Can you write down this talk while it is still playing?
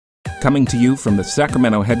Coming to you from the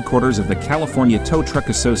Sacramento headquarters of the California Tow Truck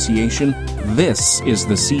Association, this is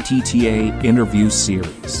the CTTA Interview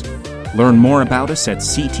Series. Learn more about us at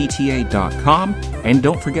CTTA.com and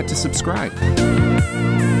don't forget to subscribe.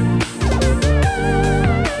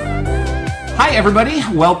 Hi, everybody.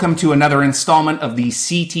 Welcome to another installment of the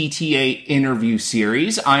CTTA Interview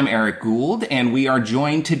Series. I'm Eric Gould, and we are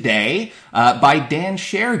joined today by Dan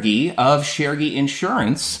Chergey of Chergey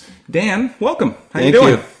Insurance. Dan, welcome. How you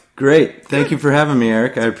doing? Thank you. Great. Thank you for having me,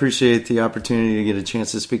 Eric. I appreciate the opportunity to get a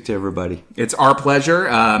chance to speak to everybody. It's our pleasure.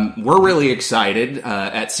 We're really excited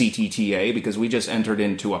at CTTA because we just entered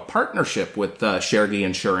into a partnership with Chergey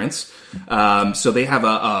Insurance. So they have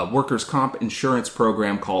a workers' comp insurance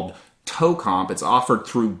program called TowComp. It's offered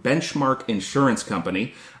through Benchmark Insurance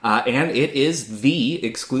Company, and it is the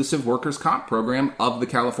exclusive workers' comp program of the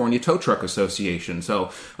California Tow Truck Association. So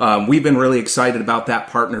we've been really excited about that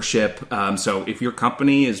partnership. So if your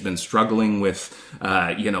company has been struggling with,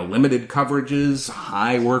 limited coverages,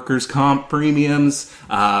 high workers' comp premiums,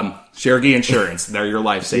 Chergey Insurance, they're your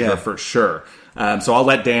lifesaver for sure. So I'll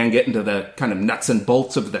let Dan get into the kind of nuts and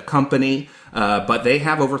bolts of the company. But they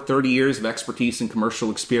have over 30 years of expertise and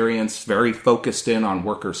commercial experience, very focused in on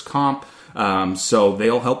workers' comp. So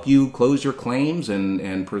they'll help you close your claims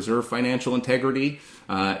and preserve financial integrity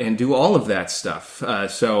and do all of that stuff.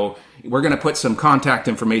 So we're going to put some contact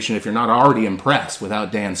information, if you're not already impressed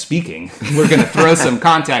without Dan speaking. We're going to throw some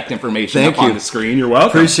contact information up on the screen. You're welcome.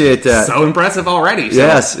 Appreciate that. So impressive already. So,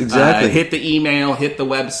 yes, exactly. Hit the email, hit the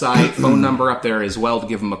website, phone number up there as well to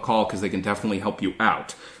give them a call because they can definitely help you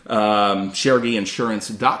out.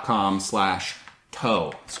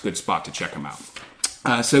 ChergeyInsurance.com/tow. It's a good spot to check them out.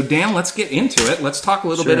 So Dan, let's get into it. Let's talk a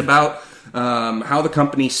little bit about how the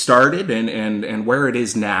company started and where it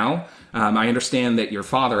is now. I understand that your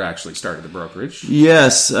father actually started the brokerage.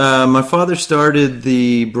 Yes, my father started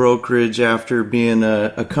the brokerage after being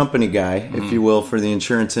a company guy, if you will, for the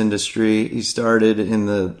insurance industry. He started in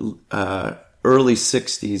the early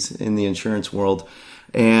 60s in the insurance world.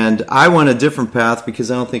 And I went a different path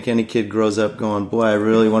because I don't think any kid grows up going, boy, I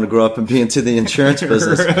really want to grow up and be into the insurance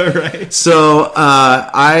business. Right. So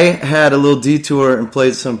I had a little detour and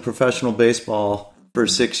played some professional baseball for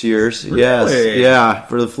 6 years. Really? Yes, yeah,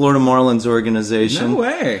 for the Florida Marlins organization. No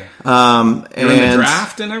way. You're and in the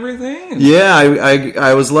draft and everything? Yeah,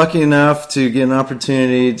 I was lucky enough to get an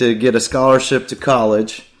opportunity to get a scholarship to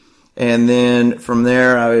college. And then from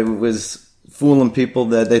there, I was fooling people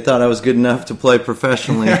that they thought I was good enough to play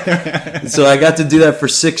professionally. So I got to do that for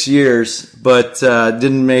 6 years, but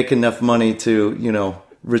didn't make enough money to,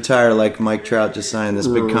 retire like Mike Trout just signed this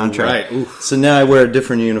big contract. Right. So now I wear a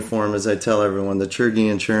different uniform, as I tell everyone, the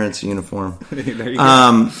Chergey Insurance uniform. There you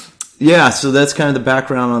go. Yeah, so that's kind of the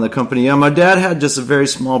background on the company. Yeah, my dad had just a very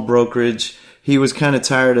small brokerage. He was kind of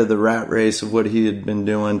tired of the rat race of what he had been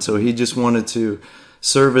doing, so he just wanted to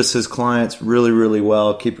service his clients really, really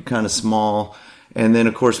well, keep it kind of small. And then,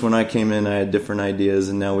 of course, when I came in, I had different ideas,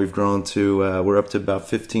 and now we've grown to, we're up to about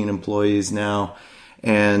 15 employees now.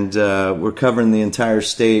 And we're covering the entire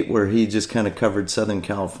state, where he just kind of covered Southern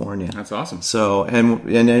California. That's awesome. So,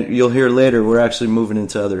 and you'll hear later, we're actually moving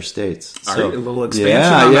into other states. So, a little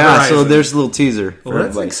expansion on the horizon. So there's a little teaser. Well,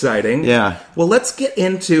 that's exciting. Yeah. Well, let's get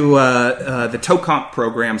into the TowComp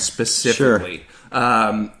program specifically.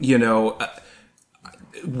 Sure.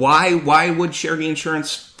 Why would Chergey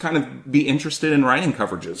Insurance kind of be interested in writing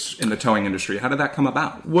coverages in the towing industry? How did that come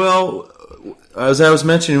about? Well, as I was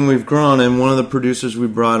mentioning, we've grown, and one of the producers we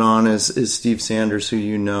brought on is Steve Sanders, who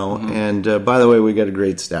you know. Mm-hmm. And by the way, we got a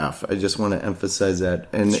great staff. I just want to emphasize that.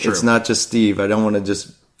 And it's not just Steve. I don't want to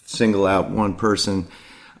just single out one person.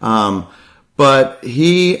 But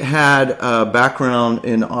he had a background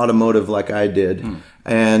in automotive like I did.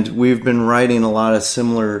 And we've been writing a lot of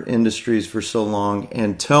similar industries for so long.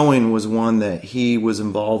 And towing was one that he was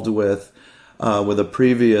involved with a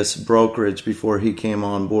previous brokerage before he came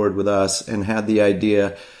on board with us, and had the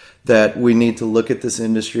idea that we need to look at this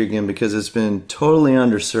industry again because it's been totally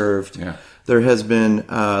underserved. Yeah. There has been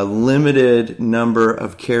a limited number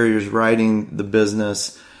of carriers writing the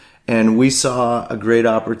business. And we saw a great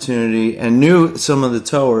opportunity and knew some of the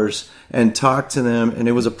towers and talked to them. And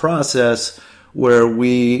it was a process where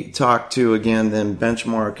we talked to, again, then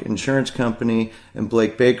Benchmark Insurance Company and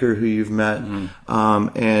Blake Baker, who you've met.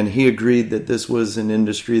 And he agreed that this was an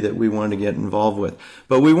industry that we wanted to get involved with.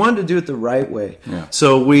 But we wanted to do it the right way. Yeah.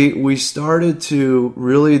 So we started to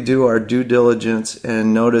really do our due diligence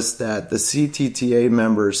and noticed that the CTTA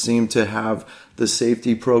members seemed to have the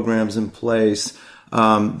safety programs in place.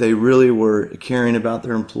 They really were caring about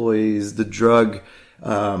their employees. The drug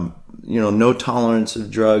no tolerance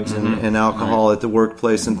of drugs and alcohol at the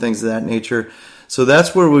workplace and things of that nature. So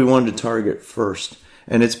that's where we wanted to target first.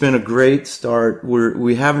 And it's been a great start.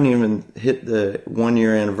 We haven't even hit the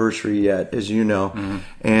 1-year anniversary yet, as you know.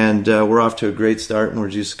 And we're off to a great start, and we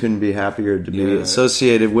just couldn't be happier to be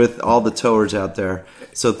associated with all the towers out there.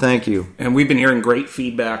 So thank you. And we've been hearing great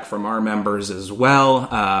feedback from our members as well.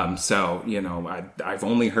 I've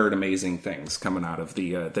only heard amazing things coming out of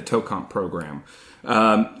the TowComp program.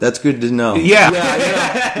 That's good to know.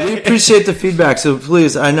 Yeah. We appreciate the feedback. So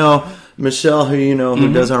please, I know Michelle,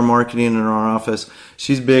 who does our marketing in our office,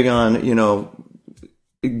 she's big on,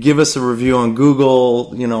 give us a review on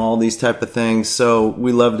Google, all these type of things. So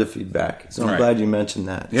we love the feedback. So I'm glad you mentioned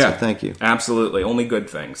that. Yeah. So thank you. Absolutely. Only good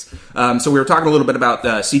things. So we were talking a little bit about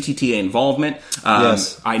CTTA involvement.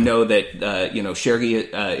 Yes. I know that,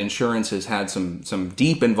 Chergey Insurance has had some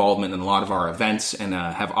deep involvement in a lot of our events and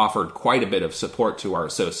have offered quite a bit of support to our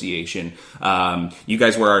association. You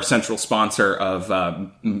guys were our central sponsor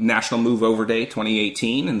of National Move Over Day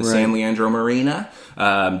 2018 in the San Leandro Marina.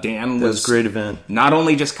 Dan was a great event. Not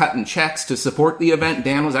only just cutting checks to support the event,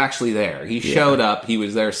 Dan was actually there. He showed up. He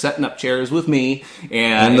was there setting up chairs with me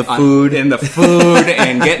and the food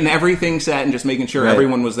and getting everything set and just making sure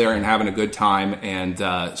everyone was there and having a good time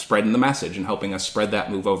and spreading the message and helping us spread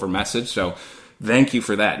that move over message. So thank you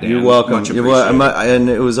for that, Dan. You're welcome. Much appreciated. And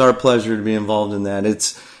it was our pleasure to be involved in that.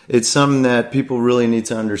 It's something that people really need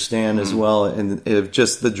to understand as well, and if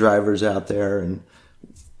just the drivers out there, and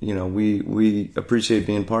we appreciate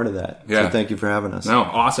being part of that. Yeah. So thank you for having us. No,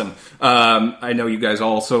 awesome. I know you guys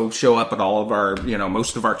also show up at all of our,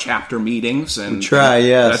 most of our chapter meetings. And we try,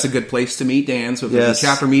 yes. That's a good place to meet Dan. So if there's a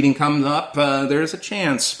chapter meeting comes up, there's a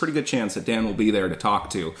pretty good chance that Dan will be there to talk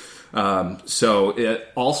to.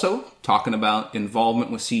 Also talking about involvement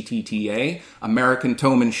with CTTA, American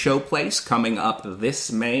Towman Showplace coming up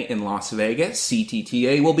this May in Las Vegas.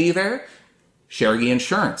 CTTA will be there. Chergey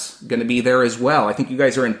Insurance going to be there as well. I think you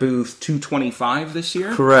guys are in booth 225 this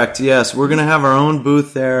year. Correct. Yes, we're going to have our own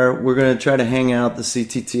booth there. We're going to try to hang out the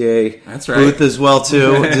CTTA booth as well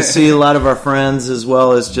too, to see a lot of our friends as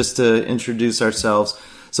well as just to introduce ourselves.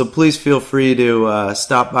 So please feel free to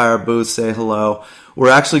stop by our booth, say hello. We're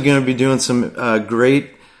actually going to be doing some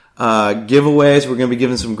great giveaways. We're going to be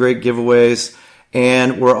giving some great giveaways,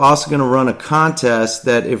 and we're also going to run a contest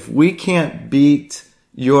that if we can't beat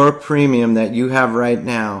your premium that you have right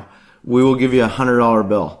now, we will give you a $100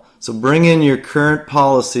 bill. So bring in your current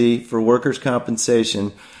policy for workers'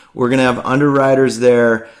 compensation. We're going to have underwriters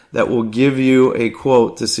there that will give you a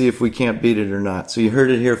quote to see if we can't beat it or not. So you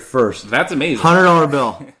heard it here first. That's amazing. $100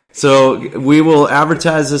 bill. So we will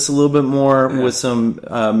advertise this a little bit more with some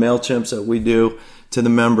MailChimps that we do to the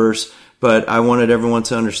members. But I wanted everyone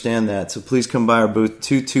to understand that. So please come by our booth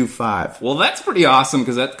 225. Well, that's pretty awesome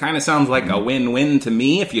because that kind of sounds like a win-win to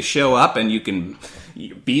me. If you show up and you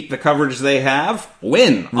beat the coverage they have,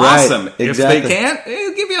 win. Awesome. Right, exactly. If they can't,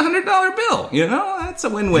 they'll give you a $100 bill. That's a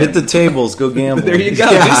win-win. Hit the tables. Go gamble. There you go.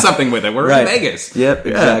 Do something with it. We're in Vegas. Yep,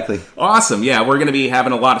 exactly. Awesome. Yeah, we're going to be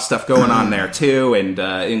having a lot of stuff going on there too, and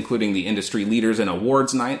including the Industry Leaders and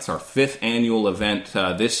Awards Nights, our 5th annual event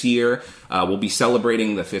this year. We'll be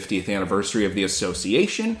celebrating the 50th anniversary of the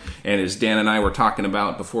association, and as Dan and I were talking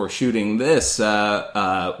about before shooting this,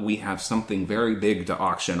 we have something very big to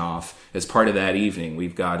auction off as part of that evening.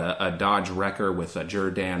 We've got a Dodge Wrecker with a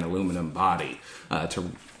Chergey aluminum body to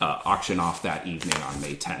auction off that evening on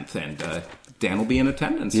May 10th, and Dan will be in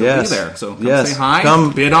attendance. He'll be there, so come say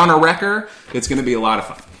hi, bid on a Wrecker. It's going to be a lot of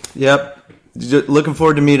fun. Yep. Looking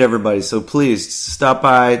forward to meet everybody, so please stop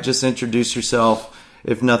by, just introduce yourself,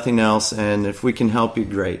 if nothing else, and if we can help you,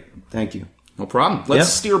 great. Thank you. No problem. Let's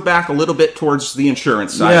steer back a little bit towards the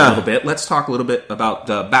insurance side a little bit. Let's talk a little bit about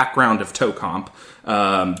the background of TowComp.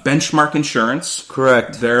 Benchmark Insurance.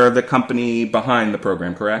 Correct. They're the company behind the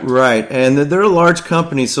program, correct? Right, and they're a large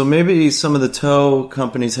company, so maybe some of the tow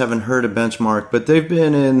companies haven't heard of Benchmark, but they've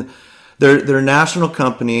been in, they're a national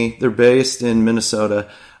company. They're based in Minnesota.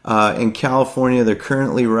 In California, they're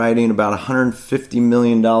currently writing about $150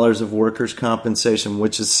 million of workers' compensation,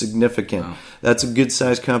 which is significant. Wow. That's a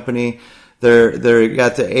good-sized company. They're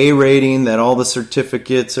got the A rating that all the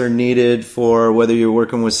certificates are needed for, whether you're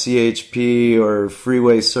working with CHP or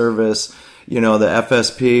freeway service, the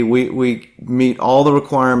FSP. We meet all the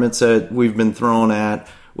requirements that we've been thrown at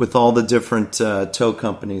with all the different tow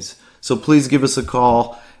companies. So please give us a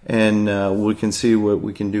call, and we can see what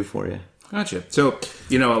we can do for you. Gotcha. So,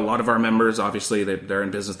 a lot of our members, obviously, they're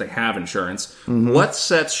in business, they have insurance. Mm-hmm. What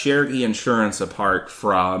sets Chergey Insurance apart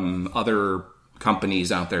from other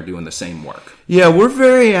companies out there doing the same work? Yeah, we're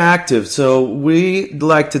very active. So we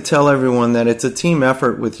like to tell everyone that it's a team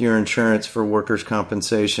effort with your insurance for workers'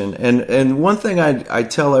 compensation. And one thing I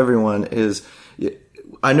tell everyone is,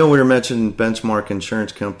 I know we were mentioning Benchmark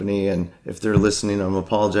Insurance Company, and if they're listening, I'm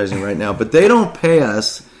apologizing right now, but they don't pay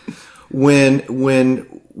us when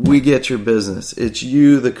we get your business. It's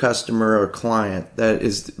you, the customer or client, that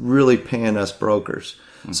is really paying us brokers.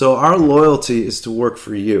 So our loyalty is to work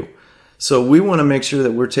for you. So we want to make sure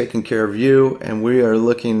that we're taking care of you and we are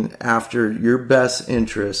looking after your best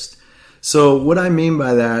interest. So what I mean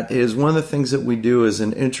by that is one of the things that we do is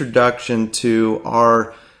an introduction to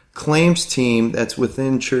our claims team that's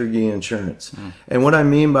within Chergey Insurance. And what I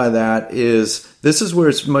mean by that is this is where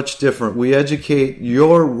it's much different. We educate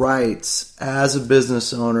your rights as a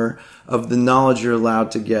business owner of the knowledge you're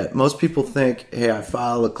allowed to get. Most people think, hey, I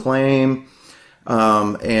file a claim,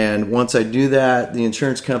 and once I do that, the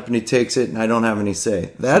insurance company takes it and I don't have any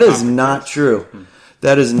say. That is not true.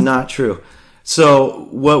 That is not true. So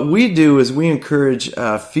what we do is we encourage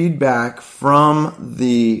feedback from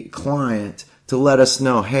the client to let us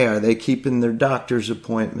know, hey, are they keeping their doctor's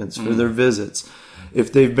appointments for their visits?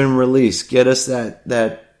 If they've been released, get us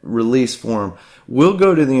that release form. We'll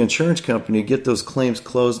go to the insurance company, get those claims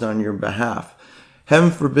closed on your behalf.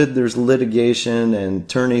 Heaven forbid there's litigation and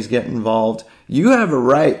attorneys get involved. You have a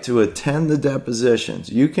right to attend the depositions.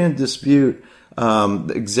 You can dispute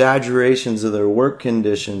exaggerations of their work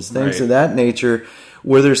conditions, things of that nature,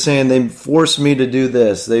 where they're saying they force me to do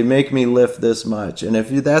this, they make me lift this much. And if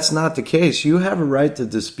that's not the case, you have a right to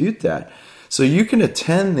dispute that. So you can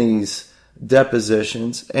attend these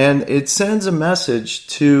depositions, and it sends a message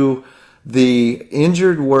to the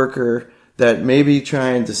injured worker that may be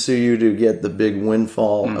trying to sue you to get the big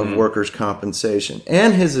windfall of workers' compensation,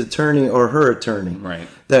 and his attorney or her attorney. Right.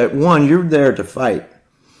 That, one, you're there to fight.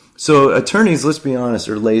 So attorneys, let's be honest,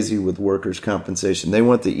 are lazy with workers' compensation. They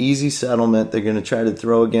want the easy settlement. They're going to try to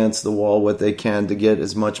throw against the wall what they can to get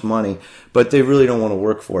as much money, but they really don't want to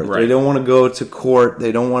work for it. Right. They don't want to go to court.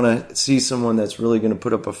 They don't want to see someone that's really going to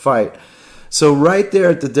put up a fight. So right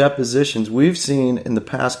there at the depositions, we've seen in the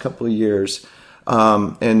past couple of years,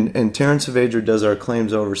 and Terrence Saavedra does our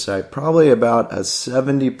claims oversight, probably about a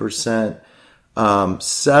 70%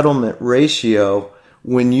 settlement ratio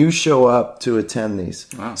when you show up to attend these.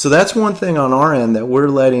 Wow. So that's one thing on our end that we're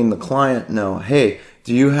letting the client know, hey,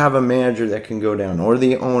 do you have a manager that can go down, or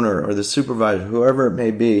the owner or the supervisor, whoever it may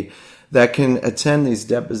be, that can attend these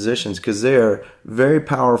depositions, because they are very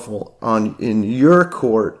powerful in your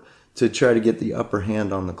court to try to get the upper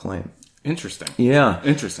hand on the claim. Interesting. Yeah.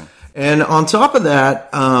 Interesting. And on top of that,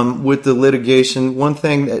 with the litigation, one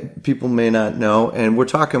thing that people may not know, and we're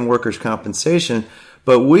talking workers' compensation,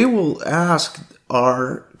 but we will ask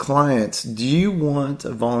our clients, do you want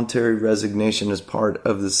a voluntary resignation as part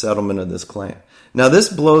of the settlement of this claim? Now, this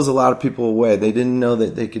blows a lot of people away. They didn't know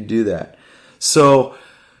that they could do that. So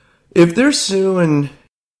if they're suing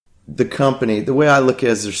the company, the way I look at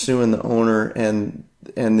it is they're suing the owner and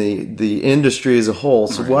the industry as a whole.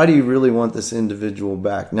 So why do you really want this individual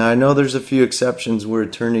back? Now, I know there's a few exceptions where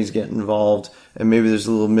attorneys get involved and maybe there's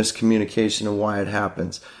a little miscommunication of why it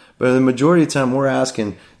happens. But the majority of the time we're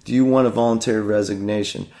asking, do you want a voluntary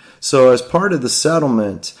resignation? So as part of the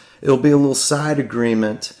settlement, it'll be a little side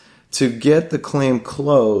agreement to get the claim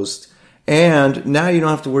closed. And now you don't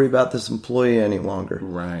have to worry about this employee any longer.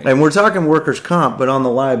 Right. And we're talking workers' comp, but on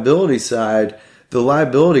the liability side, the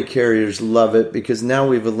liability carriers love it because now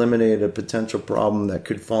we've eliminated a potential problem that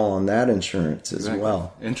could fall on that insurance as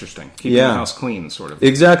well. Interesting. Keeping the house clean, sort of.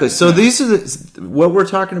 Exactly. So these are what we're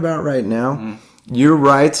talking about right now. Your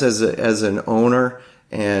rights as an owner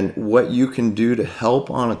and what you can do to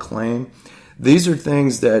help on a claim. These are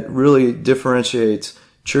things that really differentiates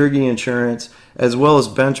Chergey Insurance as well as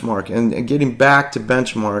Benchmark. And getting back to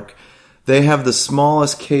Benchmark, they have the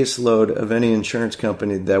smallest caseload of any insurance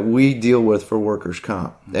company that we deal with for workers'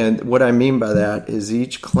 comp. And what I mean by that is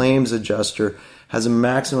each claims adjuster has a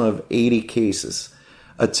maximum of 80 cases.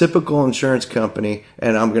 A typical insurance company,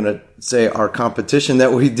 and I'm going to say our competition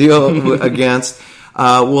that we deal against,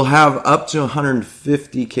 will have up to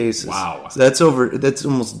 150 cases. Wow. So that's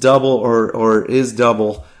almost double or is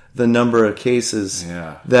double the number of cases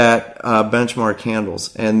that Benchmark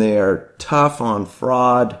handles. And they are tough on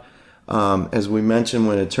fraud. As we mentioned,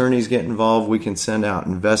 when attorneys get involved, we can send out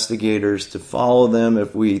investigators to follow them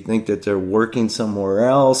if we think that they're working somewhere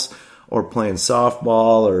else or playing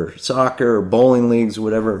softball or soccer or bowling leagues,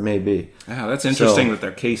 whatever it may be. Yeah, that's interesting that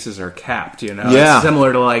their cases are capped, Yeah. It's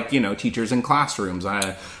similar to teachers in classrooms.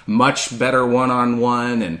 much better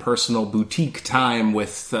one-on-one and personal boutique time with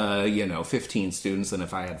 15 students than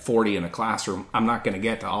if I had 40 in a classroom. I'm not going to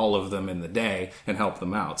get to all of them in the day and help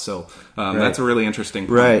them out. So that's a really interesting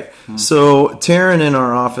point. Right. So Taryn in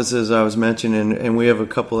our offices, I was mentioning, and we have a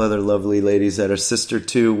couple other lovely ladies that are sister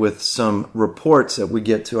too, with some reports that we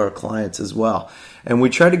get to our clients as well. And we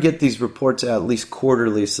try to get these reports at least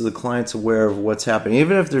quarterly so the client's aware of what's happening.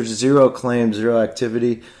 Even if there's 0 claims, 0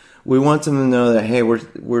 activity, we want them to know that, hey, we're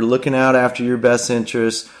looking out after your best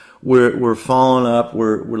interests. We're following up.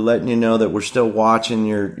 We're letting you know that we're still watching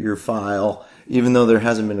your file, even though there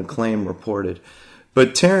hasn't been a claim reported.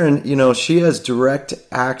 But Taryn, she has direct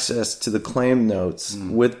access to the claim notes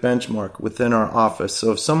with Benchmark within our office.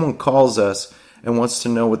 So if someone calls us and wants to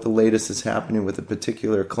know what the latest is happening with a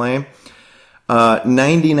particular claim,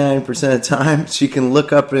 99% of the time, she can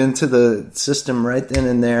look up into the system right then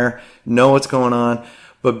and there, know what's going on.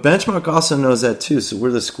 But Benchmark also knows that too, so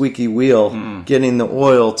we're the squeaky wheel getting the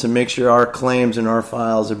oil to make sure our claims and our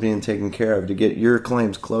files are being taken care of to get your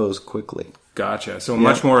claims closed quickly. Gotcha. So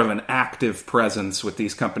much more of an active presence with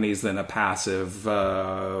these companies than a passive,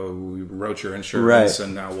 we wrote your insurance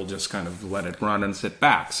and now we'll just kind of let it run and sit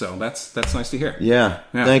back. So that's nice to hear. Yeah.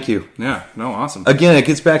 Thank you. Yeah. No, awesome. Again, it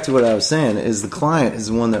gets back to what I was saying, is the client is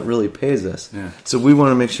the one that really pays us. Yeah. So we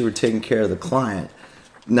want to make sure we're taking care of the client,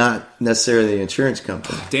 not necessarily the insurance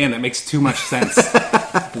company. Dan, that makes too much sense.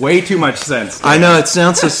 Way too much sense. Dan. I know, it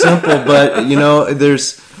sounds so simple, but,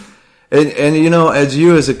 there's... And as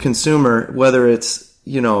you as a consumer, whether it's,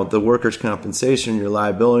 the workers' compensation, your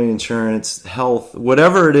liability insurance, health,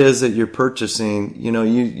 whatever it is that you're purchasing,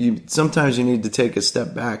 you sometimes you need to take a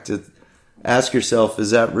step back to ask yourself,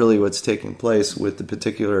 is that really what's taking place with the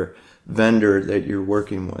particular vendor that you're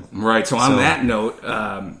working with? Right. So on that note,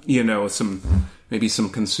 some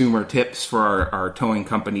consumer tips for our towing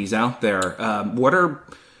companies out there.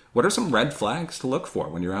 What are some red flags to look for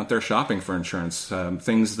when you're out there shopping for insurance?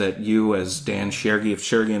 Things that you, as Dan Chergey of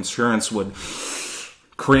Chergey Insurance, would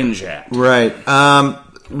cringe at. Right.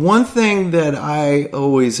 One thing that I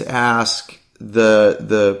always ask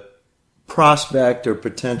the prospect or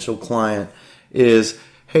potential client is,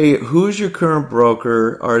 hey, who's your current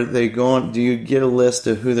broker? Do you get a list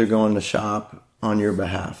of who they're going to shop on your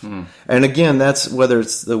behalf? And again, that's whether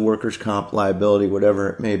it's the workers' comp, liability, whatever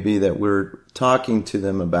it may be that we're talking to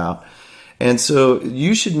them about. And so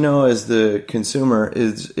you should know, as the consumer,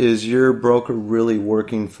 is your broker really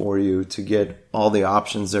working for you to get all the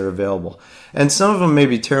options that are available? And some of them may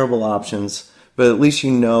be terrible options, but at least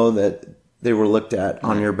you know that they were looked at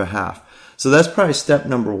on your behalf. So that's probably step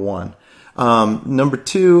number one. Number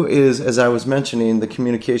two is, as I was mentioning, the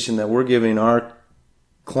communication that we're giving our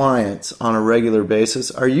clients on a regular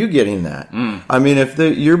basis. Are you getting that? I mean, if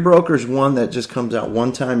your broker's one that just comes out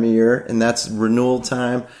one time a year and that's renewal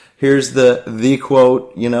time, here's the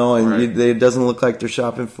quote, and it doesn't look like they're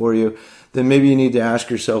shopping for you, then maybe you need to ask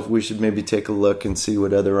yourself, we should maybe take a look and see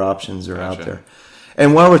what other options are out there.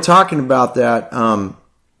 And while we're talking about that,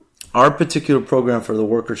 our particular program for the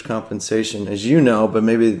workers' compensation, as you know, but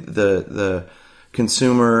maybe the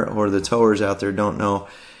consumer or the towers out there don't know,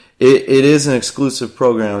 it is an exclusive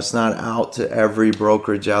program. It's not out to every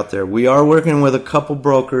brokerage out there. We are working with a couple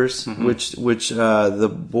brokers, which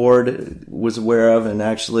the board was aware of and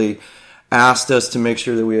actually asked us to make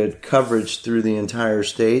sure that we had coverage through the entire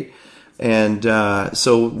state. And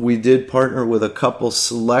so we did partner with a couple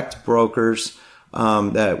select brokers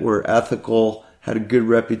that were ethical, had a good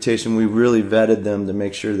reputation. We really vetted them to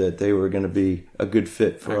make sure that they were going to be a good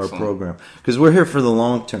fit for our program. Because we're here for the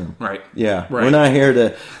long term. Right. Yeah. Right. We're not here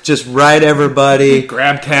to just write everybody.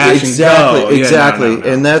 Grab cash and go. Exactly. No.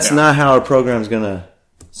 And that's not how our program is going to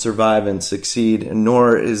survive and succeed, and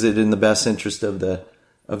nor is it in the best interest of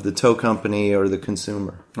the tow company or the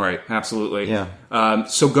consumer. Right. Absolutely. Yeah.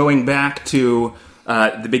 So going back to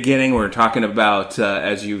the beginning, we're talking about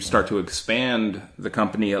as you start to expand the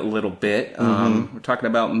company a little bit, we're talking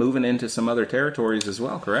about moving into some other territories as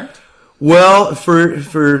well, correct? Well,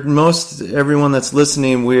 for most everyone that's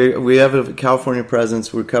listening, we have a California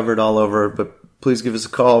presence. We're covered all over, but please give us a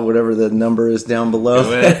call, whatever the number is down below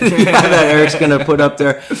that Eric's going to put up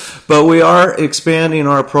there. But we are expanding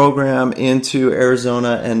our program into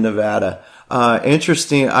Arizona and Nevada.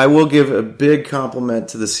 Interesting. I will give a big compliment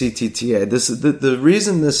to the CTTA. This is the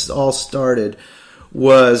reason this all started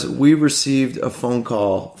was we received a phone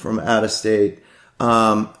call from out of state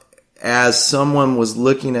as someone was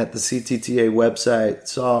looking at the CTTA website,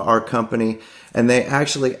 saw our company, and they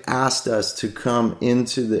actually asked us to come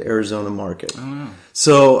into the Arizona market. Oh, wow.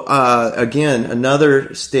 So, again,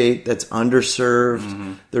 another state that's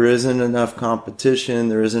underserved. There isn't enough competition.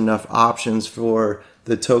 There isn't enough options for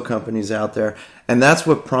the tow companies out there. And that's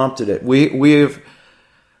what prompted it.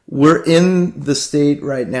 We're in the state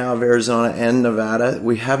right now of Arizona and Nevada.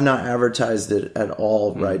 We have not advertised it at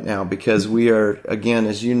all right now because we are, again,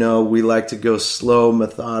 as you know, we like to go slow,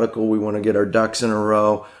 methodical. We want to get our ducks in a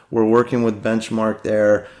row. We're working with Benchmark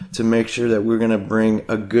there to make sure that we're going to bring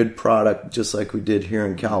a good product just like we did here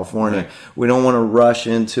in California. Right. We don't want to rush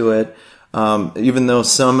into it. Even though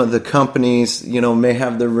some of the companies, may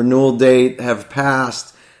have the renewal date have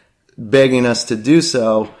passed, begging us to do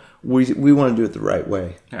so, we want to do it the right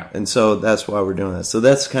way. Yeah. And so that's why we're doing this. So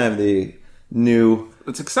that's kind of the new...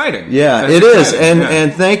 It's exciting. Yeah, it is.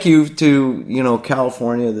 And thank you to,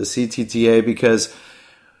 California, the CTTA, because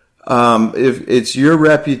if it's your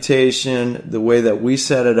reputation, the way that we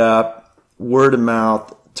set it up, word of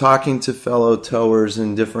mouth, talking to fellow towers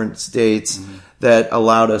in different states that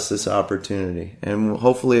allowed us this opportunity. And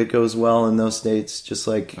hopefully it goes well in those states, just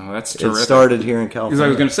like that's it started here in California. Because I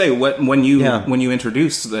was going to say, when you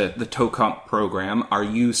introduce the TowComp program, are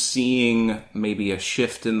you seeing maybe a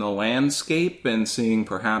shift in the landscape and seeing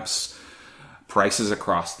perhaps prices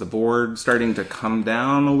across the board starting to come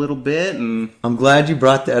down a little bit? And I'm glad you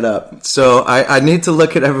brought that up. So I need to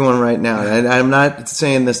look at everyone right now. And I'm not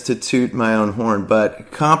saying this to toot my own horn,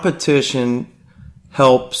 but competition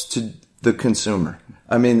helps to the consumer.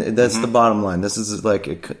 I mean, that's the bottom line. This is like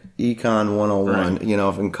Econ 101,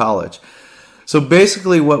 right. In college. So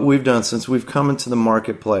basically what we've done since we've come into the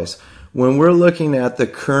marketplace, when we're looking at the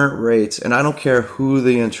current rates, and I don't care who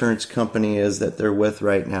the insurance company is that they're with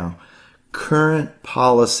right now, current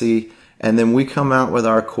policy, and then we come out with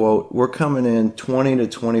our quote, we're coming in 20 to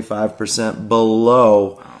 25%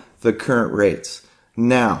 below the current rates.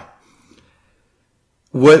 Now,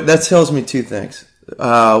 what that tells me two things.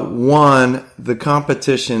 One, the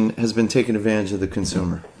competition has been taking advantage of the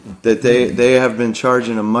consumer. That they have been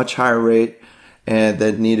charging a much higher rate and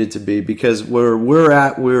that needed to be, because where we're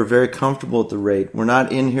at, we're very comfortable at the rate. We're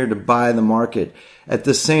not in here to buy the market. At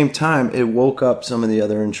the same time, it woke up some of the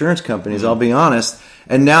other insurance companies, I'll be honest,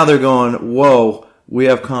 and now they're going, whoa, we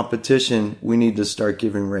have competition, we need to start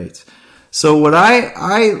giving rates. So what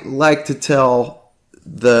I like to tell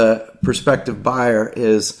the prospective buyer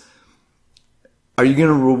is, are you going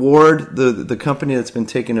to reward the company that's been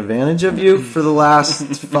taking advantage of you for the last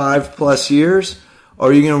 5+ years? Or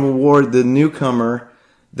are you going to reward the newcomer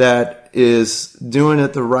that is doing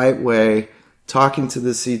it the right way, talking to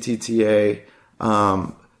the CTTA,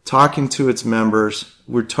 talking to its members?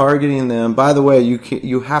 We're targeting them. By the way,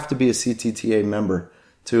 you have to be a CTTA member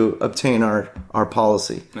to obtain our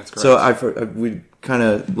policy. That's correct. So we kind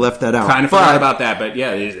of left that out. Kind of forgot about that, but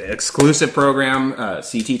yeah, exclusive program,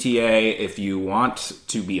 CTTA. If you want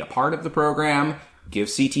to be a part of the program, give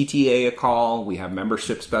CTTA a call. We have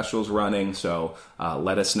membership specials running, so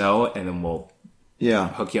let us know, and then we'll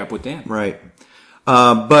hook you up with Dan. Right.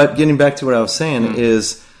 But getting back to what I was saying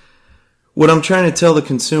is, what I'm trying to tell the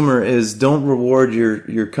consumer is, don't reward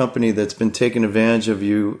your company that's been taking advantage of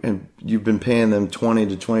you and you've been paying them 20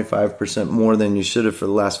 to 25% more than you should have for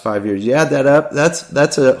the last 5 years. You add that up,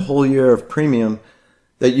 that's a whole year of premium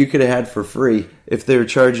that you could have had for free if they were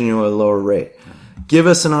charging you a lower rate. Give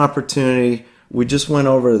us an opportunity. We just went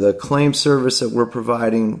over the claim service that we're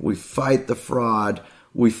providing. We fight the fraud.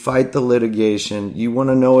 We fight the litigation. You want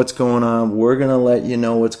to know what's going on, we're going to let you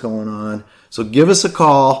know what's going on. So give us a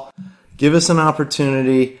call. Give us an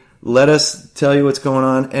opportunity. Let us tell you what's going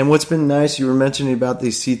on. And what's been nice, you were mentioning about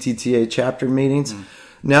these CTTA chapter meetings.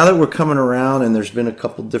 Now that we're coming around and there's been a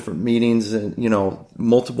couple different meetings and,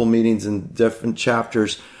 multiple meetings in different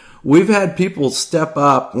chapters, we've had people step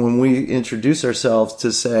up when we introduce ourselves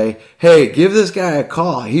to say, hey, give this guy a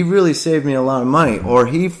call. He really saved me a lot of money, or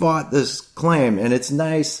he fought this claim. And it's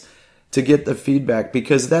nice to get the feedback,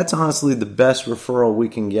 because that's honestly the best referral we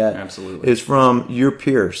can get. Absolutely. Is from your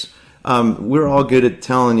peers. We're all good at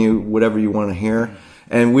telling you whatever you want to hear.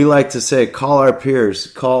 And we like to say, call our peers,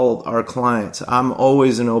 call our clients. I'm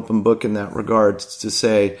always an open book in that regard to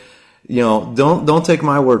say, don't take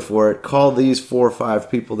my word for it. Call these 4 or 5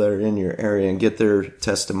 people that are in your area and get their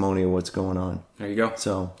testimony of what's going on. There you go.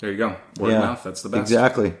 So there you go. Word of mouth. That's the best.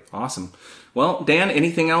 Exactly. Awesome. Well, Dan,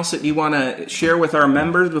 anything else that you want to share with our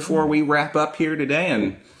members before we wrap up here today?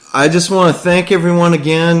 And I just want to thank everyone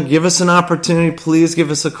again. Give us an opportunity. Please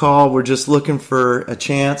give us a call. We're just looking for a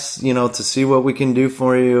chance, to see what we can do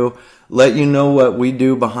for you, let you know what we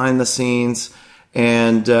do behind the scenes.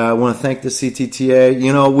 And I want to thank the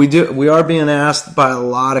CTTA. We are being asked by a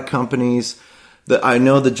lot of companies that I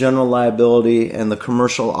know the general liability and the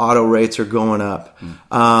commercial auto rates are going up.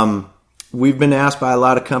 We've been asked by a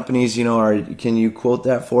lot of companies, can you quote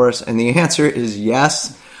that for us? And the answer is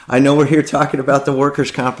yes. I know we're here talking about the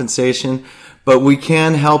workers' compensation, but we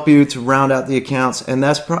can help you to round out the accounts. And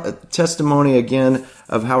that's testimony, again,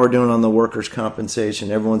 of how we're doing on the workers'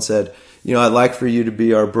 compensation. Everyone said, I'd like for you to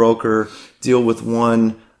be our broker, deal with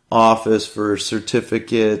one office for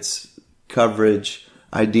certificates, coverage,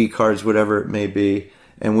 ID cards, whatever it may be,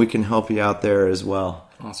 and we can help you out there as well.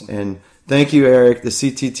 Awesome. And thank you, Eric. The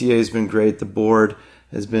CTTA has been great. The board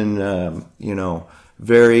has been,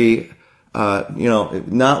 very,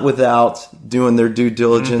 not without doing their due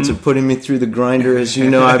diligence and putting me through the grinder. As you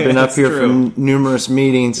know, I've been up here for numerous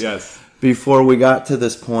meetings. Yes. Before we got to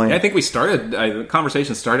this point. Yeah, I think we started, the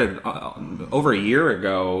conversation started over a year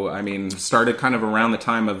ago. I mean, started kind of around the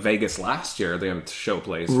time of Vegas last year, the show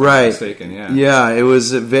place. If I'm not mistaken, yeah. Yeah, it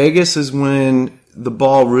was, Vegas is when the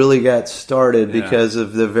ball really got started because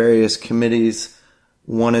of the various committees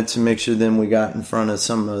wanted to make sure then we got in front of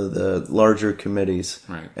some of the larger committees.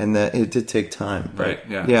 Right. And that it did take time. Right,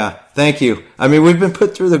 yeah. Yeah, thank you. I mean, we've been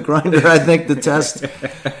put through the grinder. I think the test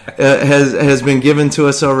has been given to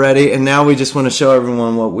us already, and now we just want to show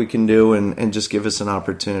everyone what we can do and just give us an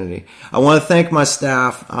opportunity. I want to thank my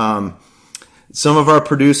staff. Some of our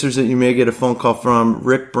producers that you may get a phone call from,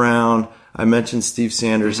 Rick Brown, I mentioned Steve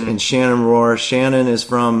Sanders, and Shannon Rohr. Shannon is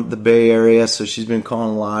from the Bay Area, so she's been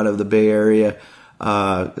calling a lot of the Bay Area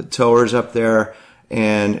towers up there,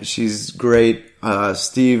 and she's great.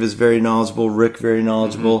 Steve is very knowledgeable. Rick, very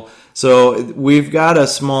knowledgeable. So we've got a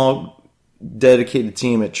small dedicated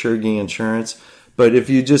team at Chergey Insurance. But if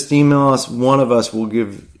you just email us, one of us will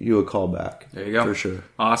give you a call back. There you go. For sure.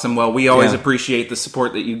 Awesome. Well, we always appreciate the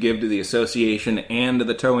support that you give to the association and to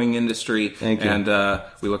the towing industry. Thank you. And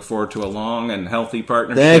we look forward to a long and healthy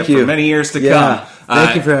partnership for many years to come.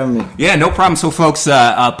 Thank you for having me. Yeah, no problem. So, folks,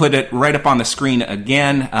 I'll put it right up on the screen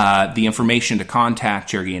again, the information to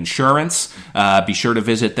contact Chergey Insurance. Be sure to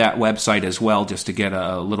visit that website as well just to get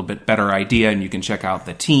a little bit better idea, and you can check out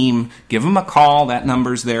the team. Give them a call. That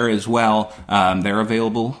number's there as well. They're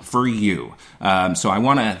available for you. So I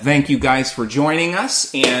want to thank you guys for joining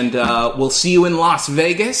us, and we'll see you in Las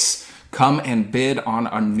Vegas. Come and bid on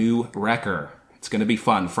a new wrecker. It's going to be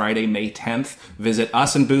fun. Friday, May 10th. Visit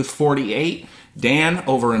us in booth 48. Dan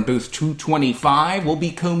over in booth 225. We'll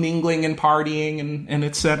be commingling and partying and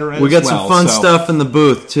et cetera. We got some fun stuff in the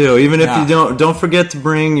booth too. Even if you don't forget to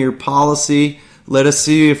bring your policy. Let us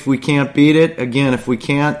see if we can't beat it. Again, if we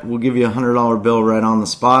can't, we'll give you a $100 bill right on the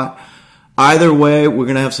spot. Either way, we're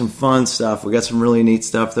going to have some fun stuff. We got some really neat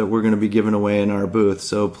stuff that we're going to be giving away in our booth.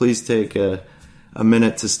 So please take a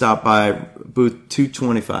minute to stop by booth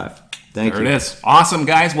 225. Thank you. There it is. Awesome,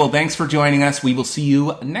 guys. Well, thanks for joining us. We will see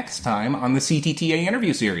you next time on the CTTA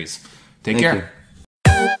interview series. Take care. Thank you.